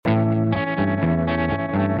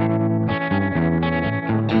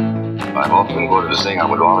I've often quoted as saying I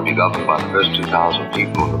would rather be governed by the first 2,000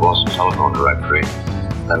 people in the Boston Telephone Directory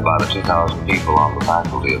than by the 2,000 people on the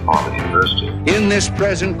faculty of Harvard University. In this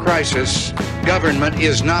present crisis, government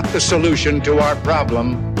is not the solution to our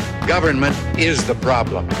problem. Government is the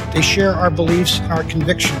problem. They share our beliefs, our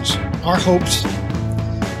convictions, our hopes,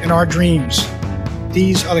 and our dreams.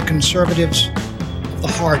 These are the conservatives of the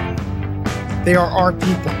heart. They are our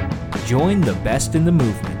people. Join the best in the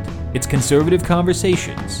movement. It's Conservative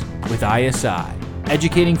Conversations with ISI,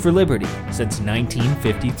 educating for liberty since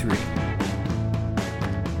 1953.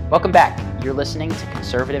 Welcome back. You're listening to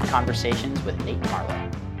Conservative Conversations with Nate Marlowe.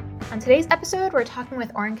 On today's episode, we're talking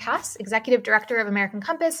with Oren Cass, Executive Director of American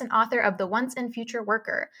Compass and author of The Once and Future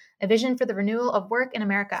Worker, A Vision for the Renewal of Work in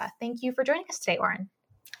America. Thank you for joining us today, Oren.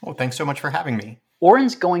 Well, thanks so much for having me.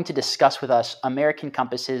 Oren's going to discuss with us American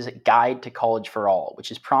Compass's Guide to College for All,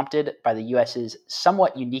 which is prompted by the U.S.'s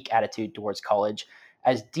somewhat unique attitude towards college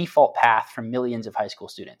as default path for millions of high school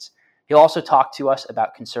students. He'll also talk to us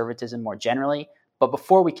about conservatism more generally, but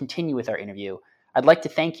before we continue with our interview, I'd like to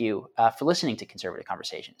thank you for listening to Conservative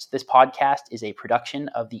Conversations. This podcast is a production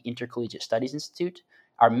of the Intercollegiate Studies Institute.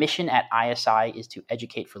 Our mission at ISI is to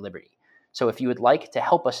educate for liberty. So if you would like to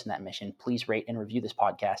help us in that mission, please rate and review this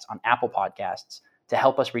podcast on Apple Podcasts to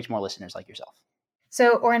help us reach more listeners like yourself.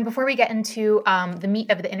 So, Oren, before we get into the meat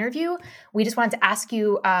of the interview, we just wanted to ask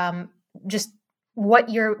you just what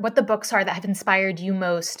the books are that have inspired you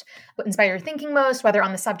most, what inspired your thinking most, whether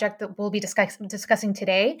on the subject that we'll be discussing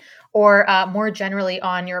today, or more generally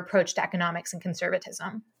on your approach to economics and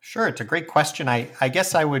conservatism. Sure, it's a great question. I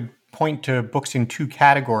guess I would point to books in two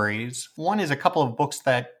categories. One is a couple of books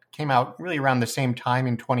that came out really around the same time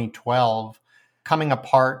in 2012, Coming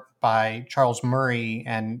Apart by Charles Murray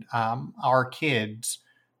and Our Kids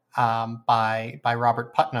by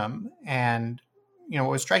Robert Putnam. And, you know,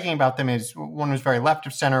 what was striking about them is one was very left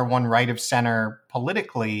of center, one right of center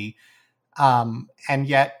politically. And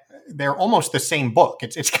yet they're almost the same book.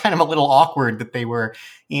 It's kind of a little awkward that they were,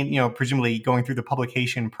 presumably going through the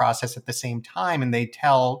publication process at the same time. And they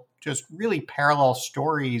tell just really parallel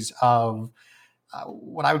stories of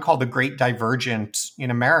what I would call the great divergence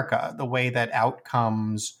in America, the way that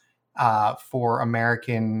outcomes for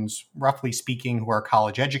Americans, roughly speaking, who are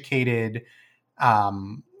college educated,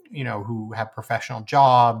 who have professional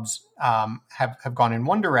jobs, have gone in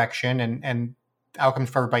one direction, and outcomes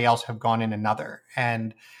for everybody else have gone in another.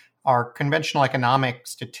 And our conventional economic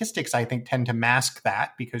statistics, I think, tend to mask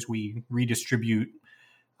that because we redistribute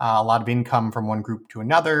a lot of income from one group to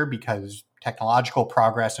another because technological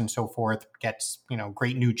progress and so forth gets,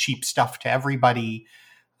 great new cheap stuff to everybody.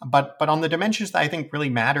 But on the dimensions that I think really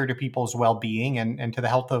matter to people's well-being and to the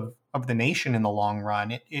health of the nation in the long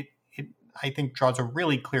run, it I think draws a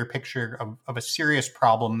really clear picture of a serious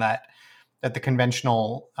problem that the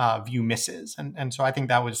conventional view misses. And so I think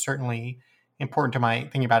that was certainly important to my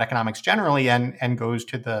thinking about economics generally and goes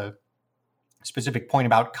to the specific point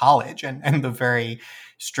about college and the very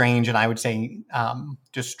strange and I would say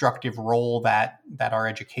destructive role that our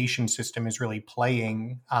education system is really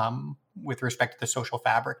playing with respect to the social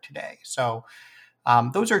fabric today. So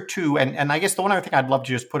those are two. And I guess the one other thing I'd love to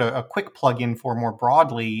just put a quick plug in for more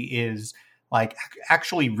broadly is like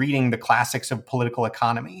actually reading the classics of political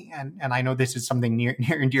economy. And I know this is something near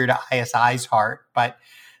and dear to ISI's heart, but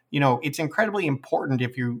it's incredibly important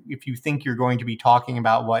if you think you're going to be talking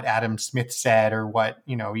about what Adam Smith said or what,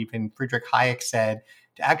 even Friedrich Hayek said,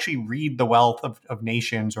 to actually read The Wealth of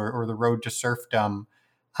Nations or The Road to Serfdom,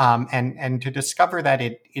 and to discover that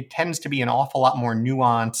it tends to be an awful lot more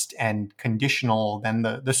nuanced and conditional than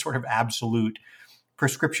the sort of absolute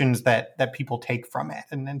prescriptions that people take from it.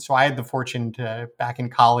 And so I had the fortune to, back in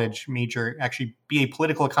college, actually be a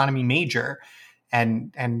political economy major.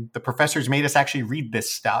 And the professors made us actually read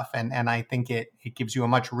this stuff. And I think it gives you a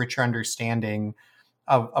much richer understanding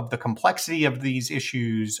of the complexity of these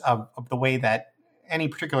issues, of the way that any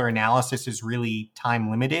particular analysis is really time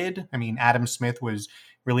limited. I mean, Adam Smith was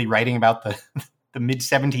really writing about the mid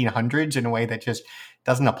 1700s in a way that just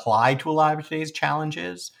doesn't apply to a lot of today's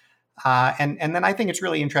challenges. And then I think it's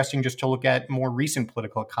really interesting just to look at more recent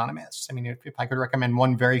political economists. I mean, if I could recommend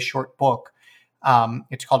one very short book,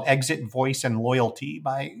 it's called Exit, Voice, and Loyalty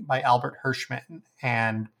by Albert Hirschman.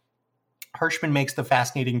 And Hirschman makes the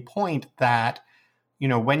fascinating point that,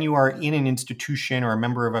 when you are in an institution or a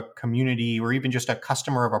member of a community or even just a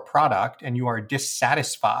customer of a product and you are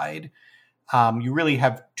dissatisfied, you really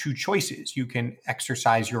have two choices. You can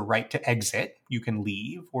exercise your right to exit, you can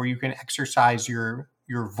leave, or you can exercise your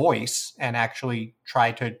voice and actually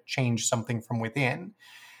try to change something from within.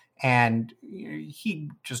 And he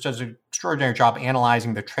just does an extraordinary job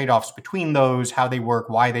analyzing the trade-offs between those, how they work,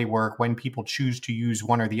 why they work, when people choose to use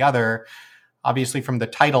one or the other. Obviously, from the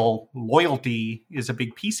title, loyalty is a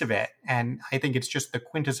big piece of it. And I think it's just the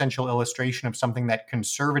quintessential illustration of something that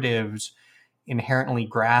conservatives inherently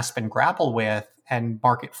grasp and grapple with, and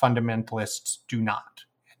market fundamentalists do not.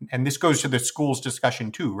 And this goes to the schools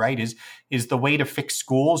discussion too, right? Is the way to fix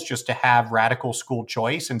schools just to have radical school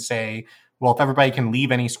choice and say, well, if everybody can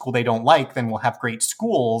leave any school they don't like, then we'll have great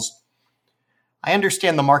schools. I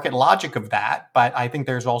understand the market logic of that, but I think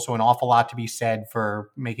there's also an awful lot to be said for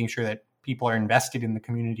making sure that people are invested in the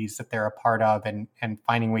communities that they're a part of and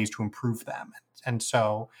finding ways to improve them. And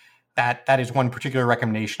so that is one particular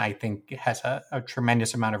recommendation I think has a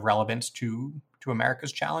tremendous amount of relevance to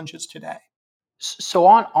America's challenges today. So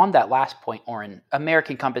on that last point, Oren,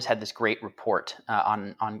 American Compass had this great report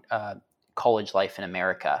on college life in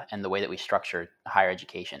America and the way that we structure higher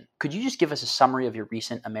education. Could you just give us a summary of your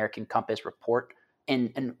recent American Compass report?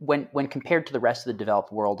 And when compared to the rest of the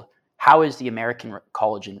developed world, how is the American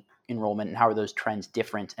college enrollment and how are those trends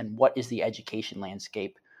different? And what is the education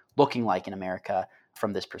landscape looking like in America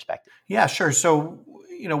from this perspective? Yeah, sure. So,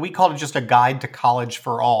 we called it just a guide to college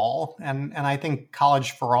for all. And I think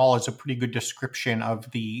college for all is a pretty good description of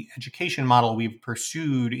the education model we've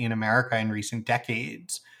pursued in America in recent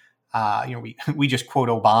decades. We just quote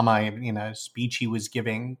Obama in a speech he was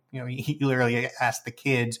giving. He literally asked the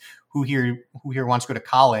kids who here wants to go to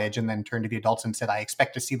college, and then turned to the adults and said, "I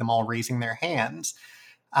expect to see them all raising their hands."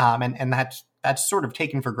 And that's sort of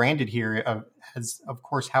taken for granted here as, of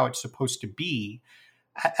course, how it's supposed to be.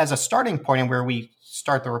 As a starting point and where we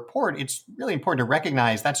start the report, it's really important to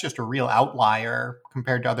recognize that's just a real outlier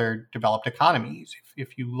compared to other developed economies.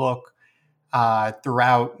 If you look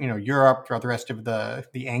throughout Europe, throughout the rest of the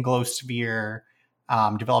Anglosphere,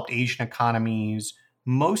 developed Asian economies,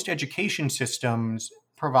 most education systems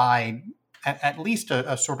provide at least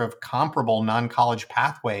a sort of comparable non-college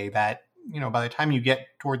pathway that, by the time you get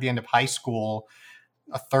toward the end of high school,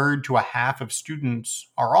 a third to a half of students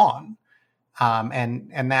are on.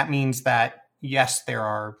 And that means that, yes, there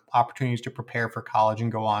are opportunities to prepare for college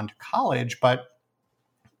and go on to college, but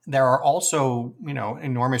there are also,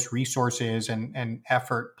 enormous resources and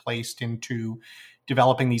effort placed into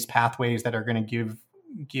developing these pathways that are going to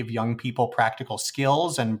give young people practical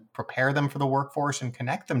skills and prepare them for the workforce and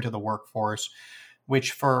connect them to the workforce,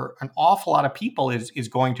 which for an awful lot of people is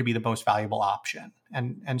going to be the most valuable option.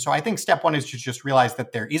 And so I think step one is to just realize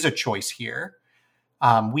that there is a choice here.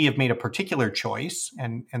 We have made a particular choice,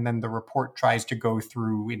 and then the report tries to go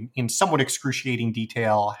through in somewhat excruciating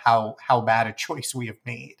detail how bad a choice we have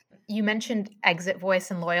made. You mentioned exit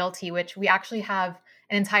voice and loyalty, which we actually have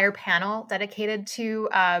an entire panel dedicated to,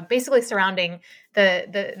 basically surrounding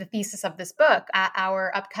the thesis of this book at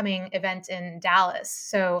our upcoming event in Dallas.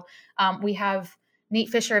 So we have Nate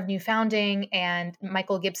Fisher of New Founding and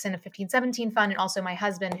Michael Gibson of 1517 Fund, and also my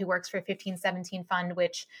husband who works for 1517 Fund,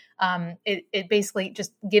 which it basically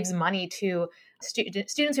just gives money to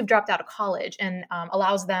students who've dropped out of college and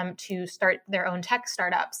allows them to start their own tech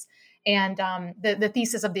startups. And the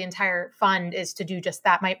thesis of the entire fund is to do just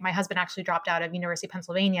that. My husband actually dropped out of University of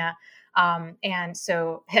Pennsylvania. And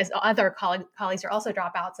so his other colleagues are also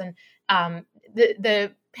dropouts. And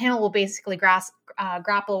the panel will basically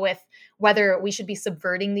grapple with whether we should be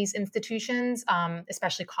subverting these institutions,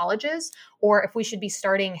 especially colleges, or if we should be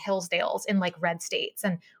starting Hillsdales in like red states.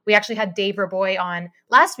 And we actually had Dave Raboy on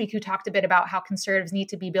last week who talked a bit about how conservatives need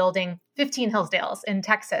to be building 15 Hillsdales in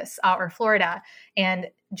Texas or Florida. And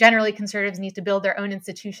generally conservatives need to build their own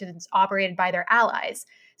institutions operated by their allies.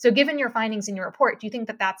 So given your findings in your report, do you think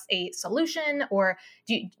that that's a solution, or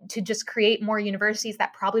to just create more universities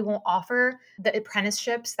that probably won't offer the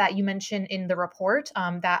apprenticeships that you mentioned in the report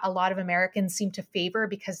that a lot of Americans seem to favor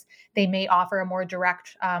because they may offer a more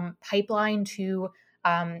direct pipeline to,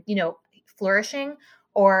 flourishing?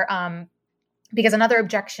 Or because another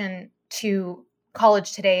objection to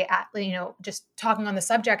college today, just talking on the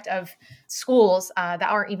subject of schools that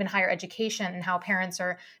aren't even higher education and how parents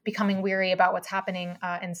are becoming weary about what's happening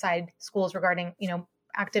inside schools regarding,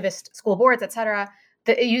 activist school boards, et cetera.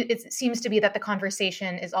 It seems to be that the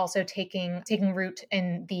conversation is also taking root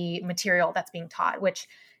in the material that's being taught, which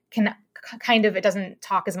can it doesn't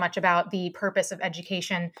talk as much about the purpose of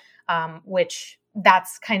education, which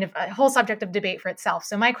that's kind of a whole subject of debate for itself.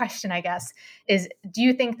 So my question, I guess, is, do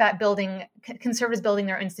you think that conservatives building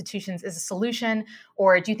their institutions is a solution,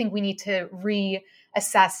 or do you think we need to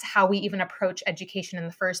reassess how we even approach education in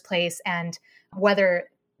the first place and whether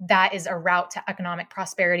that is a route to economic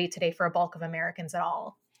prosperity today for a bulk of Americans at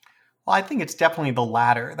all? Well, I think it's definitely the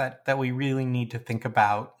latter that we really need to think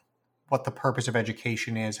about what the purpose of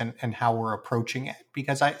education is and how we're approaching it.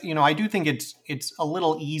 Because I do think it's a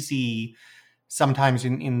little easy sometimes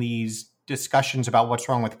in these discussions about what's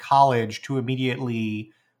wrong with college to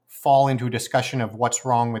immediately fall into a discussion of what's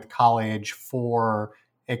wrong with college for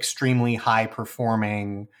extremely high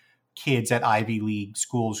performing kids at Ivy League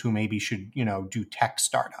schools who maybe should, do tech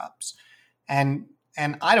startups. And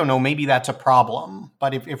I don't know, maybe that's a problem.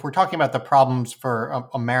 But if we're talking about the problems for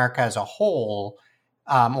America as a whole,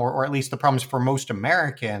 or at least the problems for most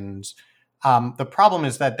Americans, the problem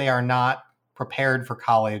is that they are not prepared for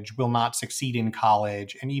college, will not succeed in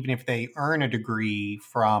college. And even if they earn a degree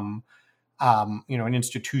from, an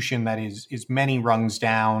institution that is many rungs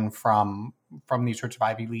down from these sorts of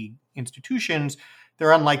Ivy League institutions,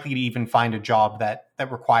 they're unlikely to even find a job that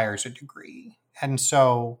requires a degree. And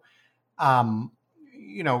so,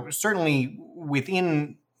 certainly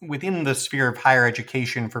within the sphere of higher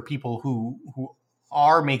education, for people who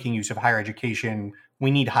are making use of higher education, we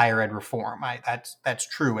need higher ed reform. That's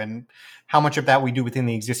true. And how much of that we do within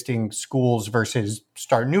the existing schools versus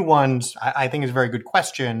start new ones, I think is a very good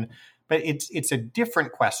question. But it's a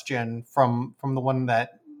different question from the one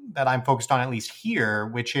that I'm focused on, at least here,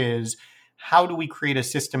 which is, how do we create a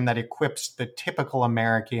system that equips the typical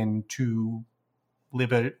American to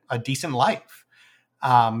live a decent life,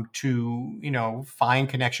 to find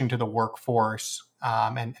connection to the workforce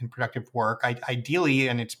and productive work, ideally,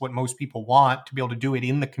 and it's what most people want, to be able to do it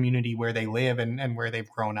in the community where they live and where they've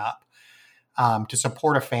grown up, to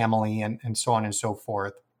support a family and so on and so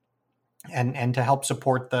forth, and to help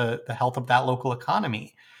support the health of that local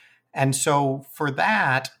economy. And so for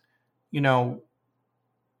that,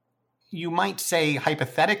 you might say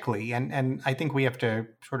hypothetically, and I think we have to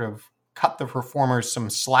sort of cut the reformers some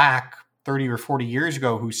slack 30 or 40 years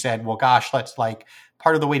ago, who said, well, gosh,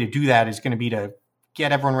 part of the way to do that is going to be to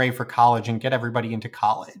get everyone ready for college and get everybody into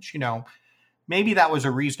college. Maybe that was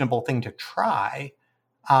a reasonable thing to try.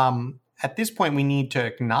 At this point, we need to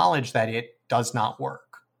acknowledge that it does not work.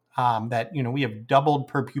 That we have doubled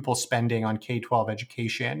per pupil spending on K-12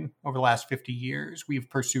 education over the last 50 years. We've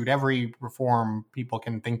pursued every reform people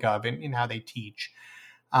can think of in how they teach,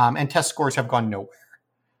 and test scores have gone nowhere.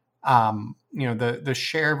 The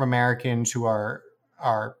share of Americans who are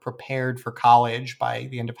prepared for college by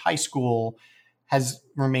the end of high school has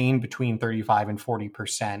remained between 35 and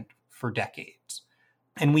 40% for decades.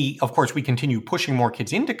 And we continue pushing more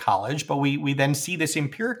kids into college, but we then see this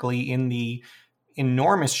empirically in the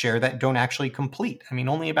enormous share that don't actually complete. I mean,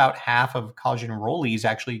 only about half of college enrollees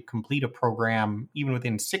actually complete a program even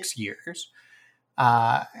within 6 years.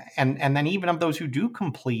 And then even of those who do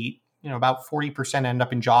complete, about 40% end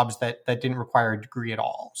up in jobs that didn't require a degree at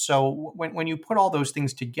all. So when you put all those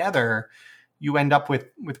things together, you end up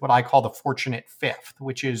with what I call the fortunate fifth,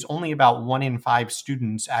 which is only about 1 in 5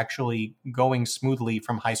 students actually going smoothly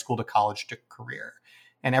from high school to college to career,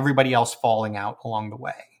 and everybody else falling out along the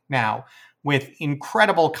way. Now, with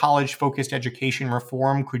incredible college-focused education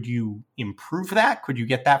reform, could you improve that? Could you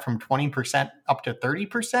get that from 20% up to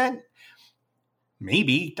 30%?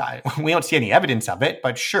 Maybe. We don't see any evidence of it,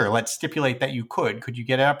 but sure, let's stipulate that you could. Could you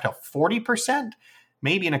get it up to 40%?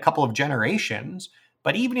 Maybe in a couple of generations.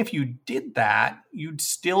 But even if you did that, you'd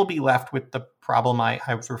still be left with the problem I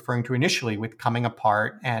was referring to initially with coming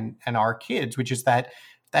apart and our kids, which is that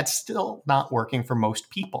that's still not working for most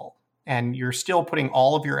people. And you're still putting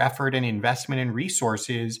all of your effort and investment and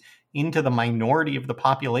resources into the minority of the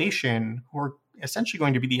population who are essentially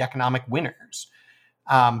going to be the economic winners.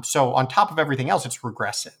 So on top of everything else, it's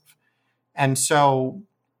regressive. And so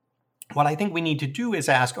what I think we need to do is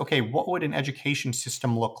ask, okay, what would an education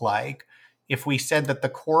system look like if we said that the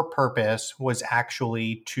core purpose was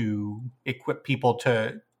actually to equip people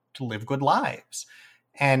to live good lives?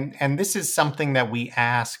 And this is something that we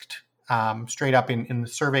asked straight up in the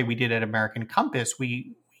survey we did at American Compass.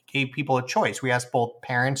 We gave people a choice. We asked both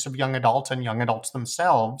parents of young adults and young adults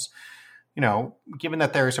themselves, given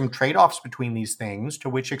that there are some trade-offs between these things, to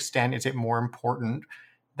which extent is it more important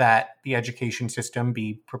that the education system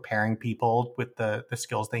be preparing people with the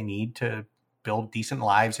skills they need to build decent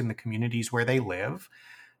lives in the communities where they live,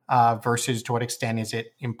 versus to what extent is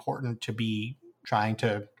it important to be trying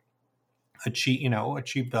to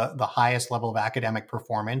achieve the highest level of academic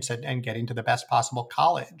performance and get into the best possible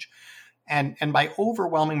college. And by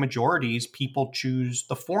overwhelming majorities, people choose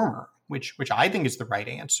the former, which I think is the right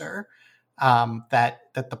answer. That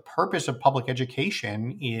the purpose of public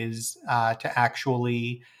education is to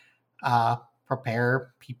actually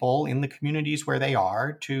prepare people in the communities where they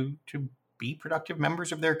are to be productive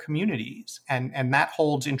members of their communities. And that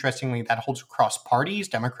holds, interestingly, across parties,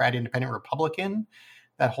 Democrat, Independent, Republican.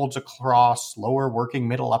 that holds across lower, working,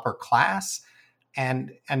 middle, upper class.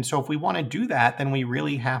 And so if we want to do that, then we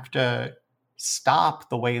really have to stop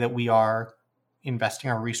the way that we are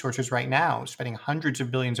investing our resources right now, spending hundreds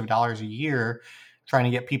of billions of dollars a year trying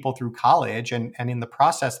to get people through college and in the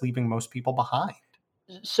process leaving most people behind.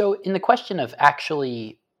 So in the question of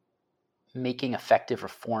actually making effective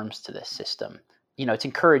reforms to this system, it's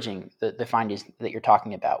encouraging the findings that you're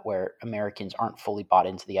talking about, where Americans aren't fully bought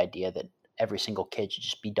into the idea that every single kid should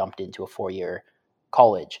just be dumped into a 4-year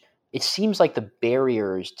college. It seems like the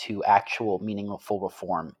barriers to actual meaningful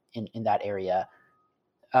reform in that area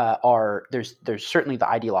there's certainly the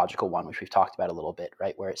ideological one, which we've talked about a little bit,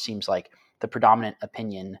 right? Where it seems like the predominant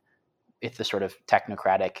opinion with the sort of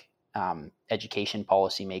technocratic education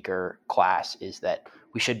policymaker class is that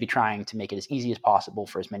we should be trying to make it as easy as possible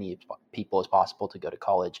for as many people as possible to go to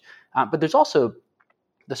college. But there's also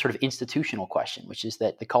the sort of institutional question, which is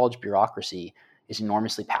that the college bureaucracy is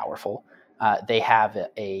enormously powerful. They have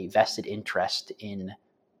a vested interest in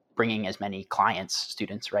bringing as many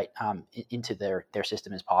students, right, into their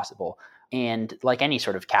system as possible. And like any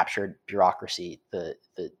sort of captured bureaucracy, the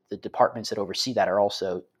departments that oversee that are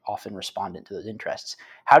also often respondent to those interests.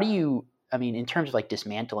 How do you, in terms of like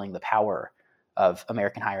dismantling the power of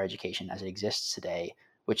American higher education as it exists today,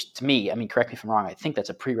 which to me, correct me if I'm wrong, I think that's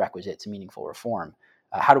a prerequisite to meaningful reform.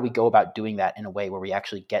 How do we go about doing that in a way where we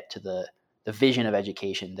actually get to the vision of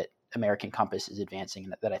education that American Compass is advancing,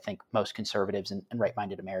 and that I think most conservatives and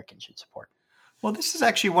right-minded Americans should support? Well, this is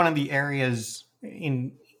actually one of the areas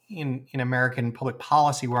in American public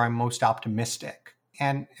policy where I'm most optimistic.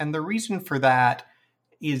 And the reason for that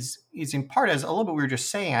is in part, as a little bit we were just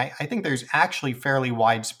saying, I think there's actually fairly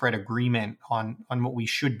widespread agreement on what we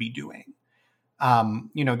should be doing.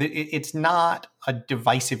 It's not a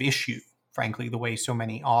divisive issue, frankly, the way so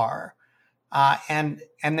many are. And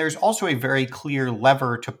there's also a very clear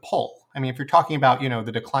lever to pull. If you're talking about,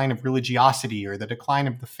 the decline of religiosity or the decline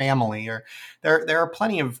of the family, or there are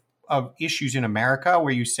plenty of issues in America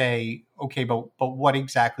where you say, okay, but what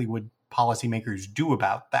exactly would policymakers do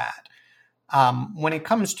about that? When it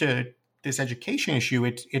comes to this education issue,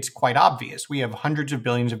 it's quite obvious. We have hundreds of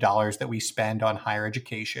billions of dollars that we spend on higher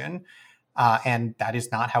education, and that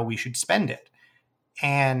is not how we should spend it.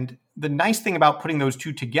 And the nice thing about putting those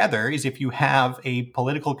two together is if you have a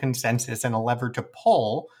political consensus and a lever to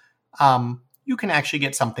pull, you can actually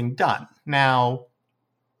get something done. Now,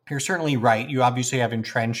 you're certainly right. You obviously have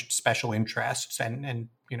entrenched special interests and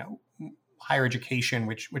higher education,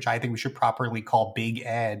 which I think we should properly call big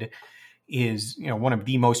ed, is one of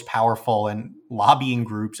the most powerful and lobbying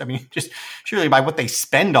groups. Just surely by what they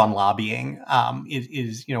spend on lobbying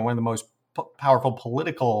is one of the most powerful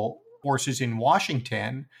political forces in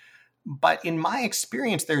Washington. But in my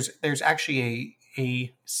experience, there's actually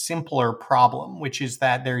a simpler problem, which is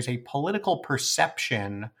that there's a political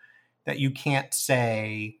perception that you can't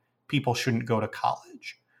say people shouldn't go to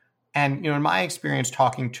college. And in my experience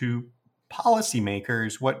talking to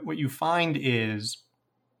policymakers, what you find is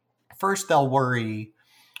first they'll worry,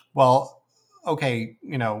 well, okay,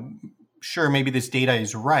 sure, maybe this data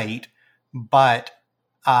is right, but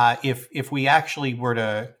if we actually were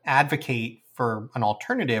to advocate for an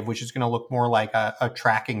alternative, which is going to look more like a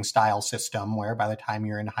tracking style system, where by the time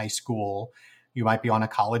you're in high school, you might be on a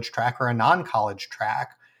college track or a non-college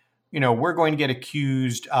track, we're going to get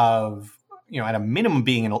accused of, at a minimum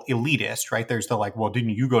being an elitist, right? There's the well,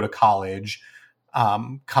 didn't you go to college,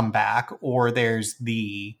 come back? Or there's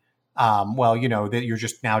the, that you're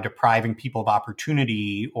just now depriving people of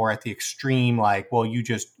opportunity, or at the extreme, well, you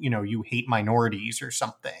just, you hate minorities or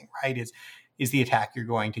something, right? Is the attack you're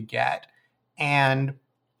going to get. And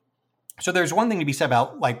so there's one thing to be said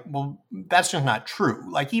about well, that's just not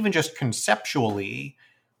true. Even just conceptually,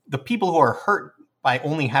 the people who are hurt by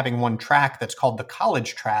only having one track that's called the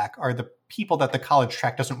college track are the people that the college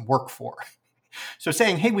track doesn't work for. So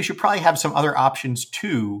saying, hey, we should probably have some other options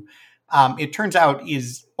too, it turns out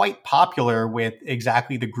is quite popular with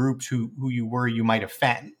exactly the groups who you worry you might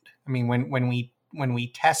offend. When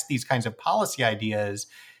we test these kinds of policy ideas,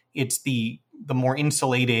 it's the more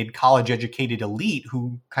insulated, college-educated elite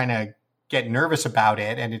who kind of get nervous about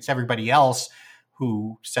it, and it's everybody else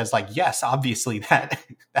who says, yes, obviously that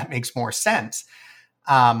makes more sense.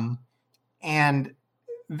 And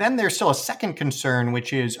then there's still a second concern,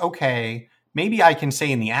 which is, okay, maybe I can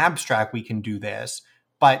say in the abstract we can do this,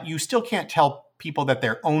 but you still can't tell people that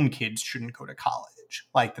their own kids shouldn't go to college,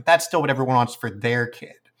 that's still what everyone wants for their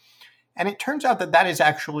kid. And it turns out that is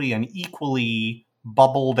actually an equally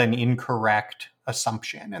bubbled and incorrect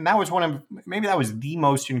assumption. And that was that was the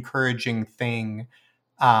most encouraging thing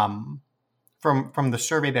from the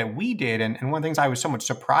survey that we did, and one of the things I was somewhat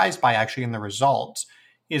surprised by actually in the results,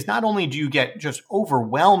 is not only do you get just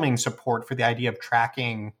overwhelming support for the idea of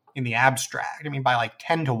tracking in the abstract, I mean, by like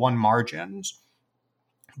 10 to 1 margins,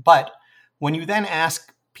 but when you then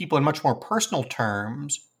ask people in much more personal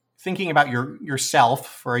terms, thinking about yourself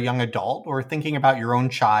for a young adult or thinking about your own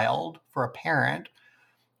child for a parent,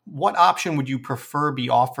 what option would you prefer be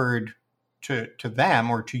offered to them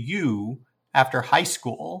or to you after high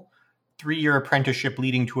school, 3-year apprenticeship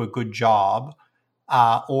leading to a good job,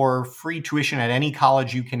 or free tuition at any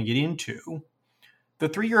college you can get into? The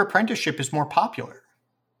 3-year apprenticeship is more popular.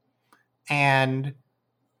 And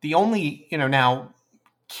the only, now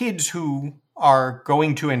kids who are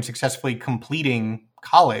going to and successfully completing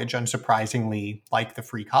college, unsurprisingly, like the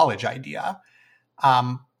free college idea.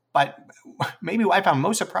 But maybe what I found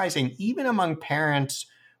most surprising, even among parents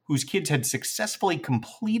whose kids had successfully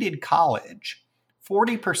completed college,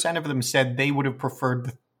 40% of them said they would have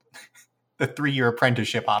preferred the 3-year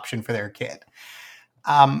apprenticeship option for their kid.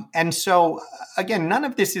 And so, again, none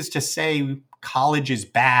of this is to say college is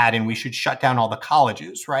bad and we should shut down all the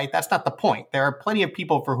colleges, right? That's not the point. There are plenty of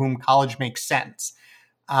people for whom college makes sense.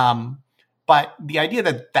 But the idea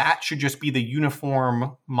that that should just be the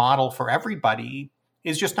uniform model for everybody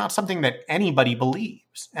is just not something that anybody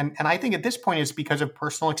believes. And I think at this point it's because of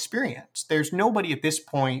personal experience. There's nobody at this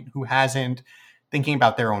point who hasn't, thinking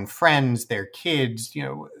about their own friends, their kids,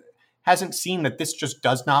 hasn't seen that this just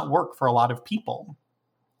does not work for a lot of people.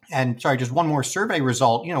 And sorry, just one more survey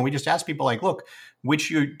result. We just asked people like, look,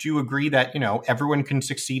 do you agree that, everyone can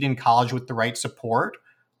succeed in college with the right support,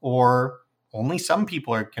 or only some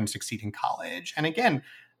people can succeed in college? And again,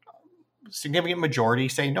 significant majority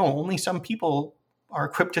say, no, only some people are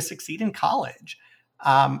equipped to succeed in college.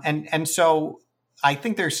 And so I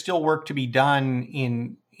think there's still work to be done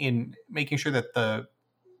in making sure that the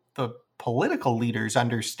political leaders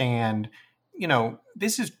understand,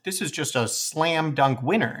 this is just a slam dunk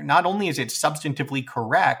winner. Not only is it substantively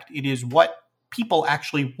correct, it is what people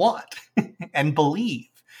actually want and believe.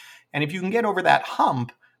 And if you can get over that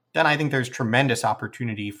hump, then I think there's tremendous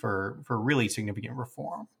opportunity for really significant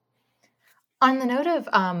reform. On the note of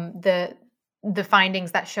the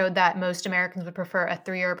findings that showed that most Americans would prefer a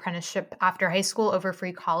 3-year apprenticeship after high school over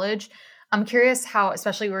free college, I'm curious how,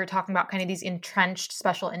 especially we were talking about kind of these entrenched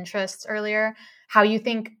special interests earlier, how you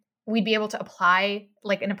think we'd be able to apply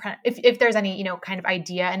like an apprentice, if there's any, kind of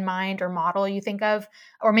idea in mind or model you think of,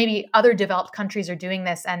 or maybe other developed countries are doing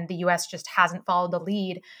this and the US just hasn't followed the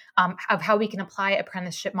lead, of how we can apply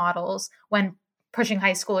apprenticeship models when pushing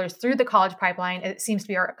high schoolers through the college pipeline. It seems to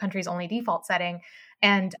be our country's only default setting.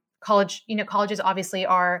 And colleges obviously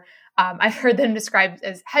are, I've heard them described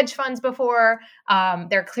as hedge funds before.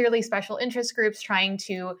 They're clearly special interest groups trying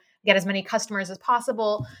to get as many customers as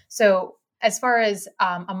possible. So as far as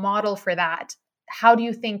a model for that, how do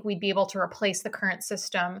you think we'd be able to replace the current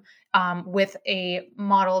system with a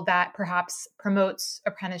model that perhaps promotes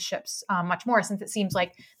apprenticeships much more, since it seems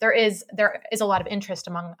like there is a lot of interest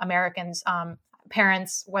among Americans,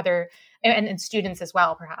 parents, and students as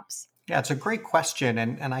well, perhaps? Yeah, it's a great question.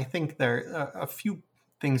 And I think there are a few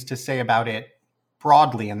things to say about it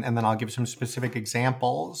broadly, and then I'll give some specific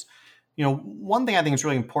examples. One thing I think is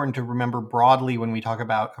really important to remember broadly when we talk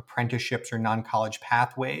about apprenticeships or non-college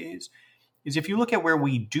pathways is if you look at where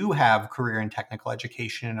we do have career and technical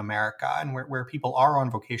education in America and where people are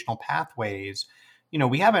on vocational pathways,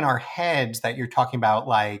 we have in our heads that you're talking about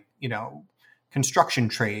like, construction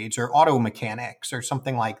trades or auto mechanics or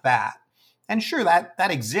something like that. And sure,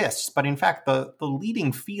 that exists, but in fact, the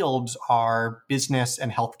leading fields are business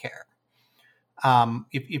and healthcare.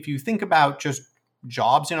 If you think about just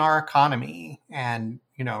jobs in our economy and,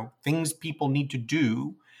 things people need to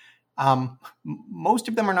do, most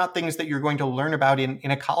of them are not things that you're going to learn about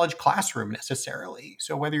in a college classroom necessarily.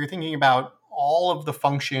 So whether you're thinking about all of the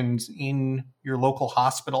functions in your local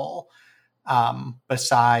hospital,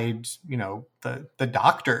 besides, the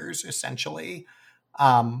doctors, essentially,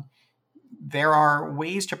 there are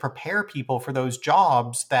ways to prepare people for those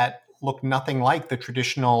jobs that look nothing like the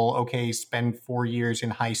traditional, spend 4 years in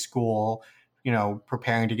high school,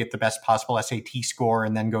 preparing to get the best possible SAT score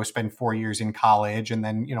and then go spend 4 years in college and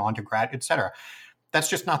then, on to grad, et cetera. That's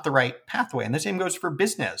just not the right pathway. And the same goes for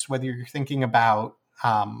business, whether you're thinking about,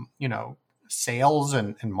 sales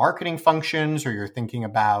and marketing functions, or you're thinking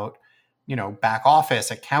about, back office,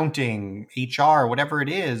 accounting, HR, whatever it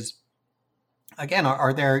is. Again,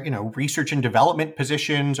 are there, research and development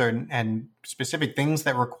positions and specific things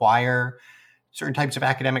that require certain types of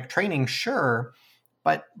academic training? Sure.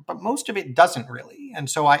 But most of it doesn't really. And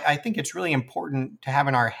so I think it's really important to have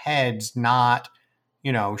in our heads not,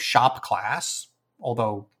 shop class,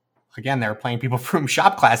 although again, there are plenty of people for whom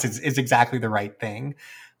shop class is exactly the right thing.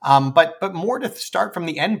 But more to start from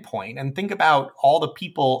the end point and think about all the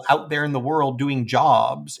people out there in the world doing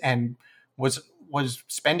jobs, and was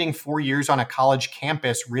spending 4 years on a college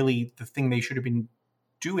campus really the thing they should have been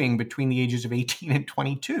doing between the ages of 18 and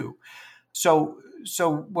 22? So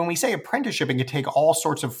when we say apprenticeship, it can take all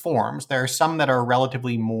sorts of forms. There are some that are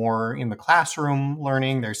relatively more in the classroom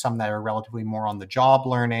learning. There's some that are relatively more on the job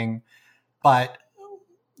learning. But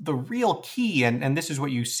the real key, and this is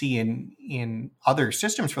what you see in other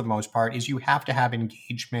systems for the most part, is you have to have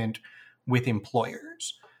engagement with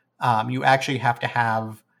employers. You actually have to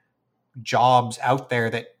have jobs out there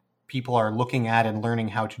that people are looking at and learning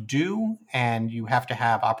how to do, and you have to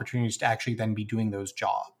have opportunities to actually then be doing those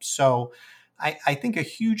jobs. So I think a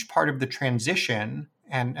huge part of the transition,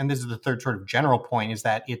 and this is the third sort of general point, is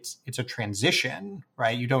that it's a transition,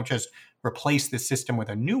 right? You don't just replace the system with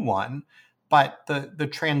a new one, but the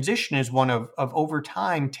transition is one of over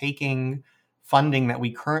time taking funding that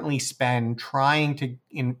we currently spend trying to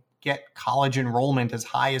get college enrollment as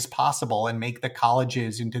high as possible and make the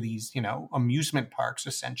colleges into these, amusement parks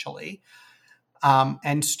essentially,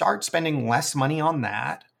 and start spending less money on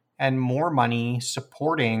that and more money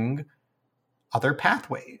supporting other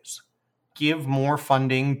pathways. Give more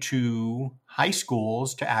funding to high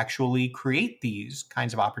schools to actually create these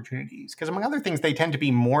kinds of opportunities. Because among other things, they tend to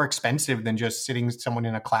be more expensive than just sitting someone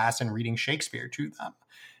in a class and reading Shakespeare to them.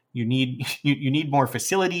 You need more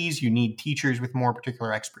facilities. You need teachers with more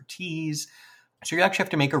particular expertise. So you actually have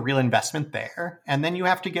to make a real investment there. And then you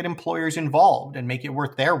have to get employers involved and make it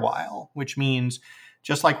worth their while, which means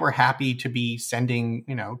just like we're happy to be sending,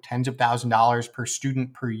 tens of thousands of dollars per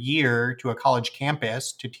student per year to a college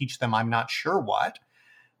campus to teach them I'm not sure what.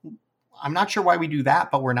 I'm not sure why we do that,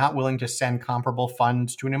 but we're not willing to send comparable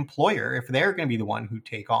funds to an employer if they're going to be the one who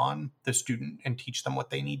take on the student and teach them what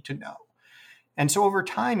they need to know. And so over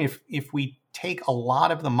time, if we take a lot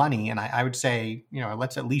of the money, and I would say,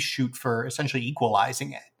 let's at least shoot for essentially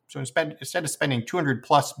equalizing it. So instead of spending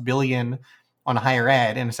 $200+ billion on higher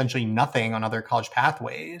ed and essentially nothing on other college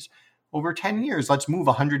pathways, over 10 years, let's move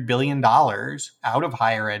 $100 billion out of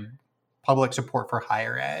higher ed, public support for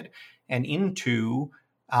higher ed, and into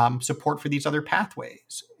support for these other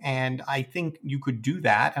pathways. And I think you could do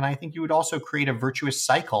that. And I think you would also create a virtuous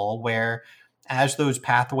cycle where as those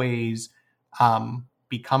pathways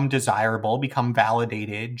become desirable, become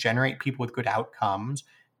validated, generate people with good outcomes,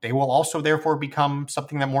 they will also therefore become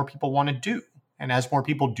something that more people want to do. And as more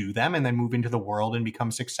people do them and then move into the world and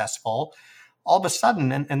become successful, all of a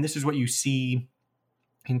sudden, and this is what you see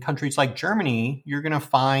in countries like Germany, you're going to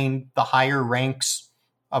find the higher ranks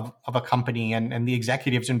of a company and the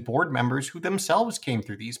executives and board members who themselves came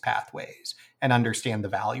through these pathways and understand the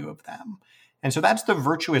value of them. And so that's the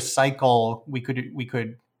virtuous cycle we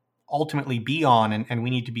could ultimately be on and we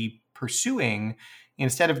need to be pursuing,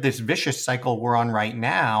 instead of this vicious cycle we're on right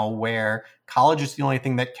now where college is the only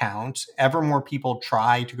thing that counts. Ever more people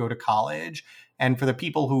try to go to college. And for the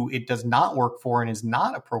people who it does not work for and is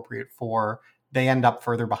not appropriate for, they end up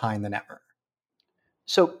further behind than ever.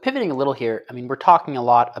 So pivoting a little here, we're talking a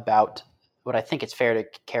lot about what I think it's fair to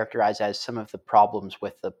characterize as some of the problems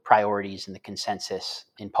with the priorities and the consensus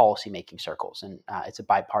in policymaking circles. And it's a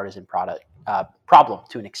bipartisan problem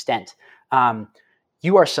to an extent.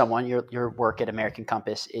 You are someone, your work at American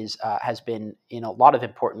Compass has been in a lot of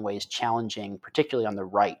important ways challenging, particularly on the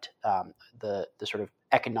right, the sort of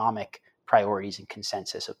economic priorities and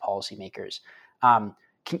consensus of policymakers.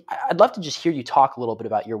 I'd love to just hear you talk a little bit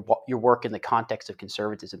about your work in the context of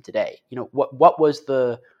conservatism today. What was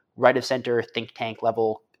the right of center think tank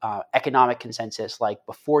level economic consensus like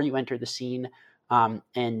before you entered the scene,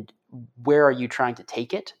 and where are you trying to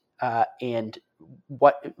take it? And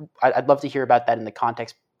I'd love to hear about that in the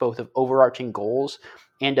context both of overarching goals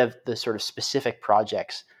and of the sort of specific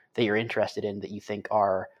projects that you're interested in that you think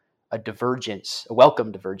are a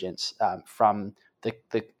welcome divergence from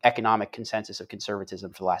the economic consensus of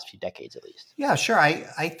conservatism for the last few decades, at least. Yeah, sure.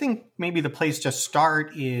 I think maybe the place to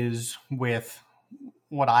start is with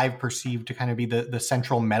what I've perceived to kind of be the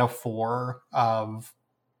central metaphor of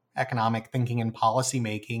economic thinking and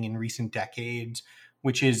policymaking in recent decades,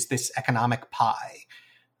 which is this economic pie,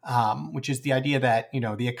 which is the idea that,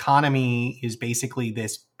 the economy is basically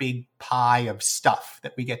this big pie of stuff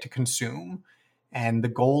that we get to consume. And the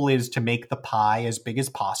goal is to make the pie as big as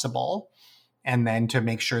possible and then to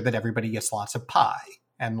make sure that everybody gets lots of pie.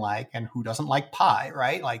 And who doesn't like pie,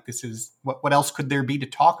 right? Like, this is what else could there be to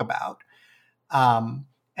talk about?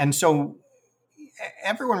 And so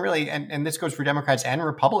everyone really, and this goes for Democrats and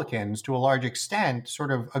Republicans to a large extent,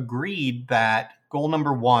 sort of agreed that goal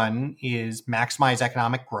number one is maximize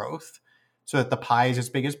economic growth so that the pie is as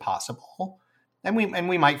big as possible. And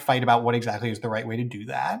we might fight about what exactly is the right way to do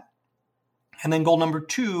that. And then goal number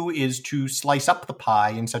two is to slice up the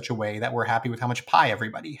pie in such a way that we're happy with how much pie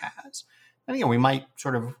everybody has. And we might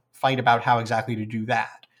sort of fight about how exactly to do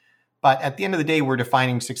that. But at the end of the day, we're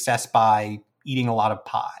defining success by eating a lot of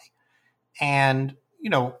pie. And,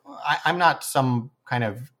 I'm not some kind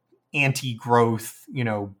of anti-growth,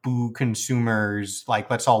 boo consumers, like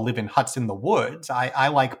let's all live in huts in the woods. I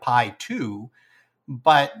like pie too.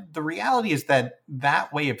 But the reality is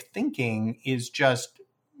that way of thinking is just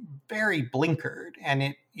very blinkered,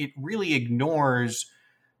 and it really ignores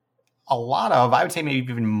a lot of, I would say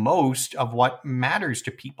maybe even most of what matters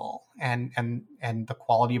to people and the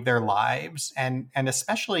quality of their lives and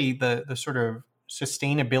especially the sort of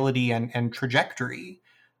sustainability and trajectory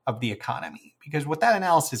of the economy. Because what that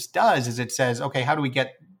analysis does is it says, okay, how do we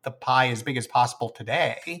get the pie as big as possible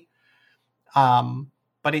today?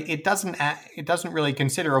 But it doesn't really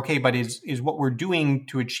consider, okay, but is what we're doing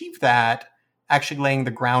to achieve that actually laying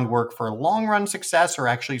the groundwork for long run success or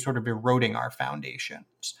actually sort of eroding our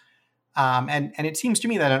foundations? And it seems to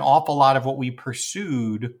me that an awful lot of what we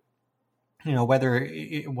pursued, whether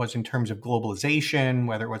it was in terms of globalization,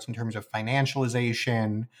 whether it was in terms of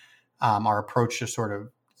financialization, our approach to sort of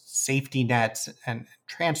safety nets and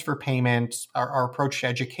transfer payments, our approach to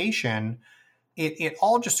education, it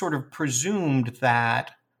all just sort of presumed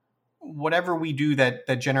that whatever we do that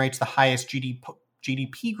generates the highest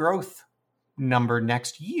GDP growth number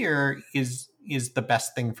next year is the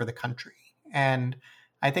best thing for the country. And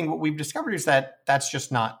I think what we've discovered is that that's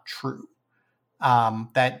just not true.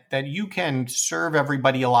 That you can serve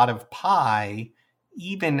everybody a lot of pie,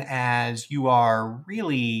 even as you are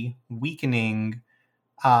really weakening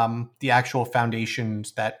the actual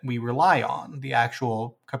foundations that we rely on, the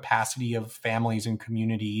actual capacity of families and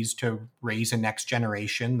communities to raise a next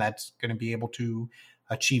generation that's going to be able to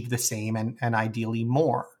achieve the same and ideally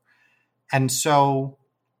more. And so,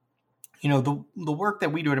 the work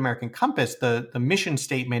that we do at American Compass, the mission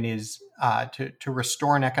statement is to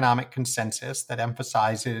restore an economic consensus that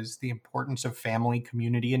emphasizes the importance of family,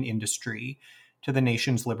 community, and industry to the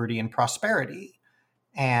nation's liberty and prosperity.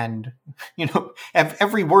 And,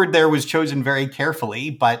 every word there was chosen very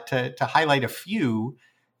carefully, but to highlight a few,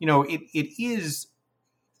 it is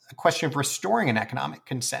a question of restoring an economic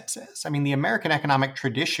consensus. I mean, the American economic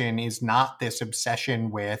tradition is not this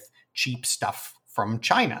obsession with cheap stuff from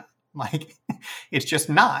China. Like, it's just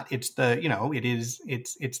not. It's the,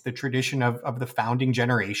 it's the tradition of the founding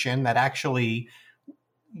generation that actually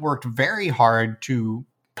worked very hard to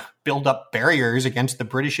build up barriers against the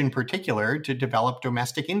British in particular to develop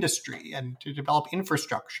domestic industry and to develop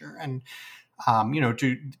infrastructure and,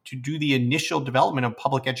 to do the initial development of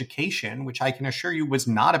public education, which I can assure you was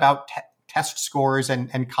not about test scores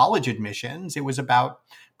and college admissions. It was about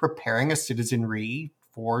preparing a citizenry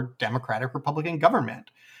for democratic Republican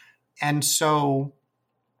government. And so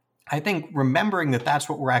I think remembering that that's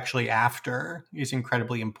what we're actually after is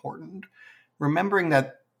incredibly important. Remembering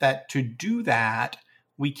that to do that,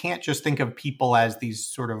 we can't just think of people as these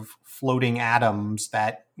sort of floating atoms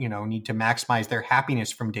that, need to maximize their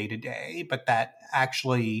happiness from day to day, but that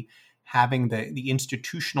actually having the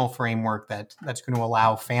institutional framework that's going to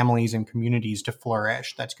allow families and communities to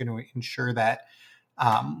flourish, that's going to ensure that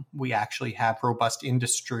we actually have robust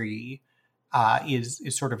industry is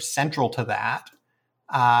sort of central to that.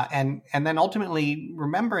 And then ultimately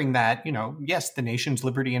remembering that, yes, the nation's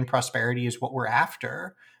liberty and prosperity is what we're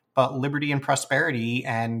after, but liberty and prosperity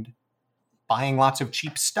and buying lots of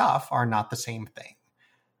cheap stuff are not the same thing.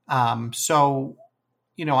 So,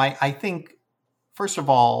 I think, first of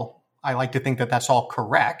all, I like to think that that's all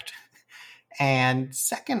correct. And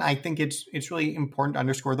second, I think it's really important to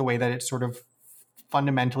underscore the way that it's sort of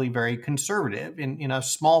fundamentally very conservative in a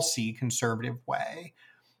small c conservative way.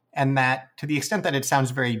 And that to the extent that it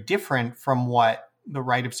sounds very different from what the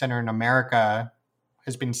right of center in America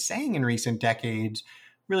has been saying in recent decades,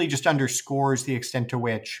 really just underscores the extent to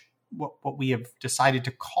which what we have decided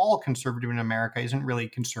to call conservative in America isn't really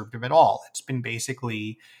conservative at all. It's been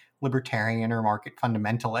basically libertarian or market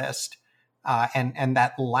fundamentalist. And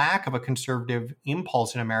that lack of a conservative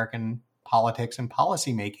impulse in American politics and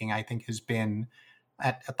policymaking, I think, has been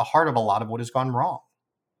at the heart of a lot of what has gone wrong.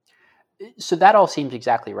 So that all seems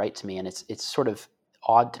exactly right to me. And it's sort of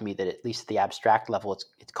odd to me that at least at the abstract level,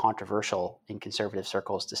 it's controversial in conservative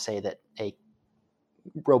circles to say that a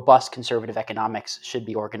robust conservative economics should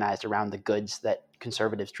be organized around the goods that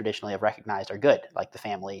conservatives traditionally have recognized are good, like the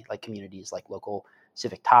family, like communities, like local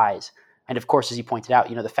civic ties. And of course, as you pointed out,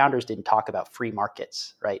 the founders didn't talk about free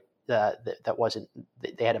markets, right? that wasn't.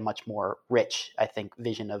 They had a much more rich, I think,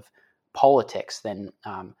 vision of politics than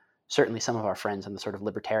certainly some of our friends on the sort of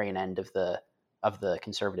libertarian end of the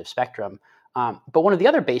conservative spectrum. But one of the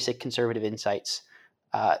other basic conservative insights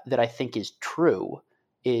that I think is true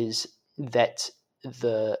is that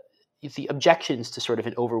the objections to sort of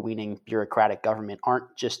an overweening bureaucratic government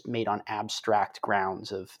aren't just made on abstract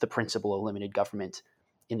grounds of the principle of limited government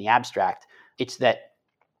in the abstract. It's that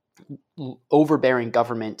overbearing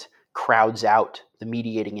government crowds out the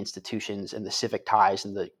mediating institutions and the civic ties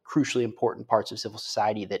and the crucially important parts of civil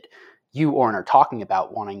society that you, Oren, are talking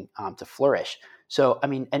about wanting to flourish. So, I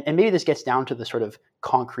mean, and maybe this gets down to the sort of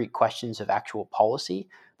concrete questions of actual policy,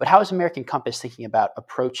 but how is American Compass thinking about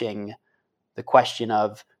approaching the question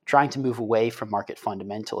of trying to move away from market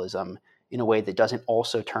fundamentalism in a way that doesn't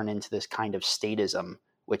also turn into this kind of statism,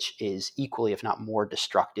 which is equally, if not more,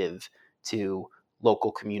 destructive to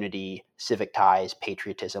local community, civic ties,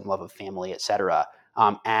 patriotism, love of family, et cetera,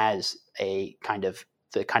 as the kind of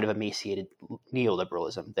emaciated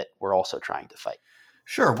neoliberalism that we're also trying to fight?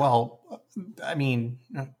 Sure. Well, I mean,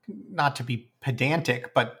 not to be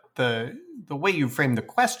pedantic, but the way you frame the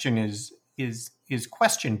question is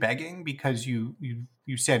question begging, because you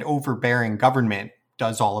said overbearing government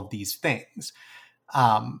does all of these things.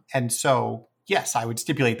 And so, yes, I would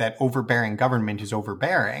stipulate that overbearing government is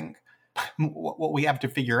overbearing. What we have to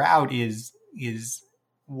figure out is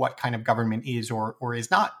what kind of government is or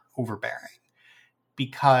is not overbearing.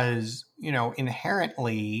 Because,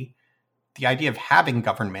 inherently, the idea of having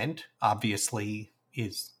government obviously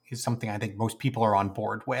is something I think most people are on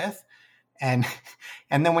board with. And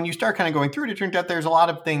then when you start kind of going through it, it turns out there's a lot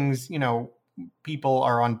of things, people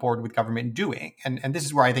are on board with government doing. And this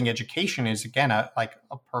is where I think education is, again, a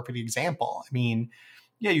perfect example. I mean,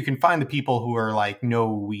 yeah, you can find the people who are like,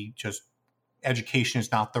 no, education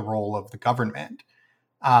is not the role of the government.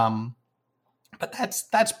 But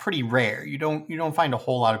that's pretty rare. You don't find a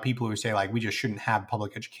whole lot of people who say like, we just shouldn't have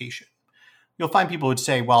public education. You'll find people who would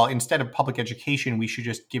say, well, instead of public education, we should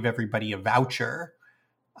just give everybody a voucher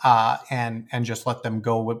and just let them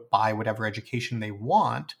go buy whatever education they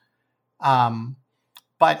want.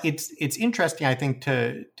 But it's interesting, I think,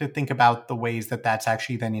 to think about the ways that that's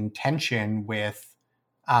actually then in tension with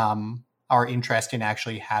our interest in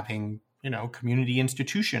actually having, community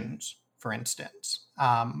institutions, for instance.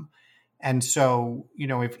 And so,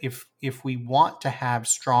 if we want to have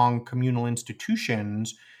strong communal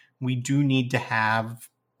institutions, we do need to have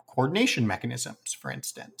coordination mechanisms, for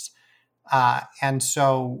instance. And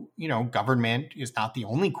so, government is not the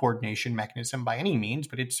only coordination mechanism by any means,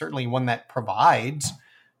 but it's certainly one that provides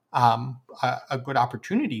a good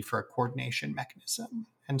opportunity for a coordination mechanism.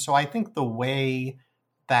 And so I think the way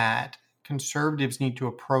that conservatives need to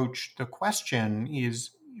approach the question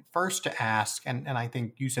is first to ask, and I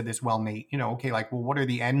think you said this well, Nate, okay, like, well, what are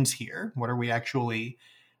the ends here? What are we actually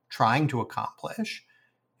trying to accomplish?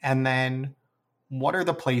 And then what are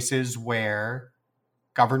the places where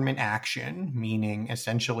government action, meaning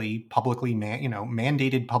essentially publicly,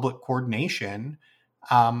 mandated public coordination,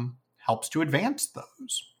 helps to advance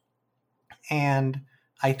those? And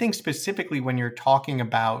I think specifically when you're talking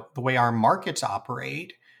about the way our markets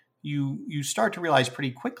operate, you start to realize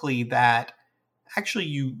pretty quickly that actually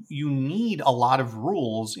you need a lot of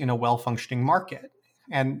rules in a well-functioning market.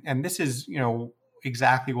 And this is,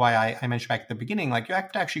 exactly why I mentioned back at the beginning, like you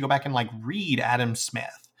have to actually go back and like read Adam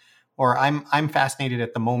Smith. Or I'm fascinated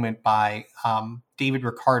at the moment by David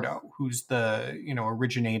Ricardo, who's the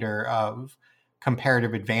originator of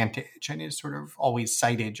comparative advantage, and is sort of always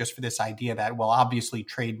cited just for this idea that, well, obviously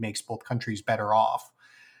trade makes both countries better off.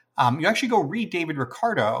 You actually go read David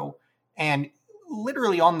Ricardo, and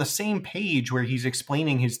literally on the same page where he's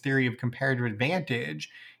explaining his theory of comparative advantage,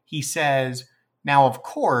 he says, now, of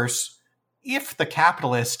course, if the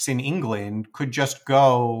capitalists in England could just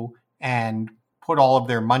go and put all of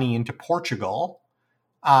their money into Portugal,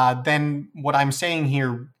 then what I'm saying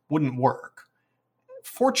here wouldn't work.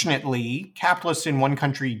 Fortunately, capitalists in one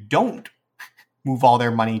country don't move all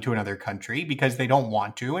their money to another country because they don't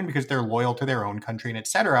want to and because they're loyal to their own country and et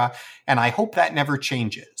cetera. And I hope that never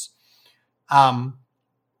changes.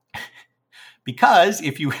 Because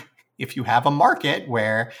if you have a market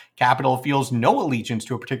where capital feels no allegiance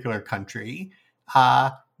to a particular country,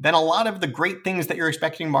 then a lot of the great things that you're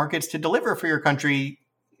expecting markets to deliver for your country,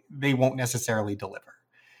 they won't necessarily deliver.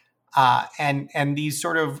 And these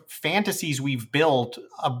sort of fantasies we've built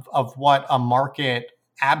of what a market,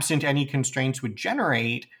 absent any constraints, would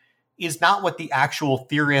generate is not what the actual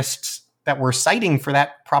theorists that we're citing for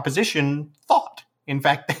that proposition thought. In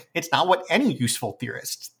fact, it's not what any useful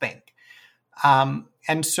theorists think.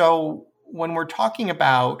 And so when we're talking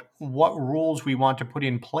about what rules we want to put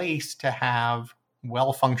in place to have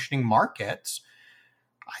well-functioning markets,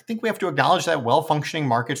 I think we have to acknowledge that well-functioning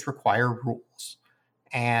markets require rules.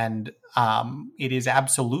 And it is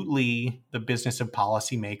absolutely the business of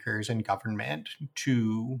policymakers and government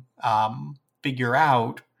to figure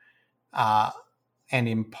out and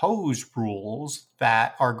impose rules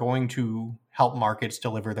that are going to help markets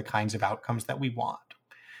deliver the kinds of outcomes that we want.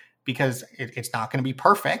 Because it's not going to be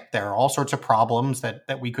perfect. There are all sorts of problems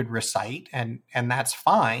that we could recite, and that's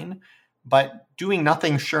fine. But doing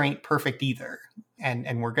nothing sure ain't perfect either.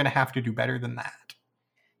 And we're going to have to do better than that.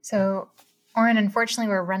 So, Oren, unfortunately,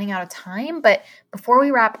 we're running out of time. But before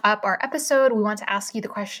we wrap up our episode, we want to ask you the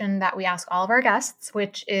question that we ask all of our guests,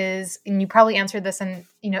 which is, and you probably answered this in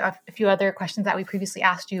a few other questions that we previously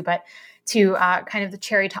asked you, but to kind of the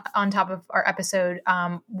cherry on top of our episode,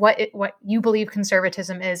 what you believe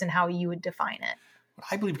conservatism is and how you would define it. What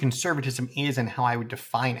I believe conservatism is and how I would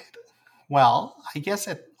define it. Well, I guess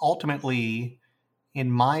ultimately,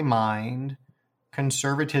 in my mind,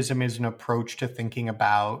 conservatism is an approach to thinking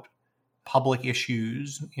about public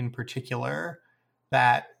issues in particular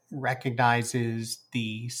that recognizes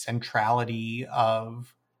the centrality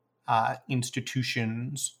of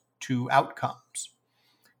institutions to outcomes,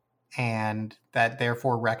 and that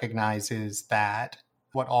therefore recognizes that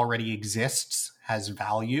what already exists has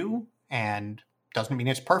value, and doesn't mean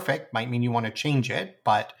it's perfect, might mean you want to change it,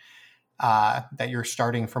 but that you're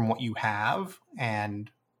starting from what you have,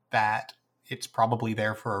 and that it's probably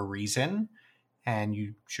there for a reason, and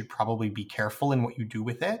you should probably be careful in what you do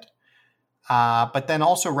with it. But then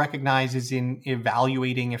also recognizes in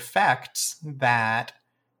evaluating effects that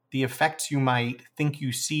the effects you might think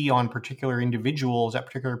you see on particular individuals at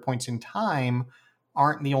particular points in time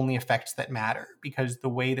aren't the only effects that matter, because the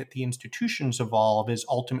way that the institutions evolve is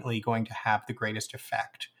ultimately going to have the greatest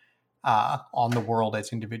effect on the world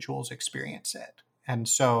as individuals experience it. And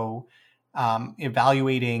so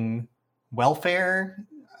evaluating welfare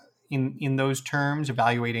in those terms,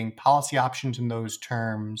 evaluating policy options in those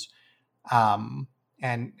terms, and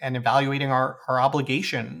evaluating our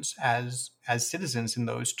obligations as citizens in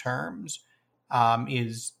those terms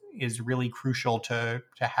is really crucial to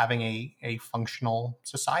having a functional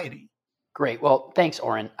society. Great. Well, thanks,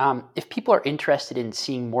 Oren. If people are interested in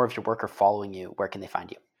seeing more of your work or following you, where can they find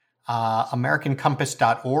you?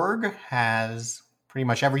 AmericanCompass.org has pretty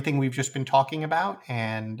much everything we've just been talking about,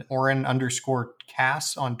 and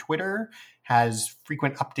Oren_Cass on Twitter has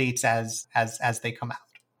frequent updates as they come out.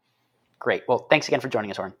 Great. Well, thanks again for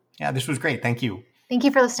joining us, Oren. Yeah, this was great. Thank you. Thank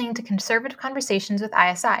you for listening to Conservative Conversations with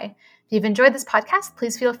ISI. If you've enjoyed this podcast,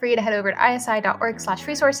 please feel free to head over to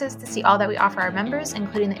isi.org/resources to see all that we offer our members,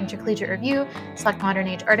 including the Intercollegiate Review, select Modern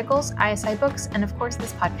Age articles, ISI books, and of course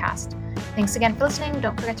this podcast. Thanks again for listening.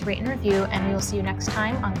 Don't forget to rate and review, and we will see you next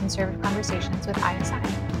time on Conservative Conversations with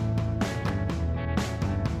ISI.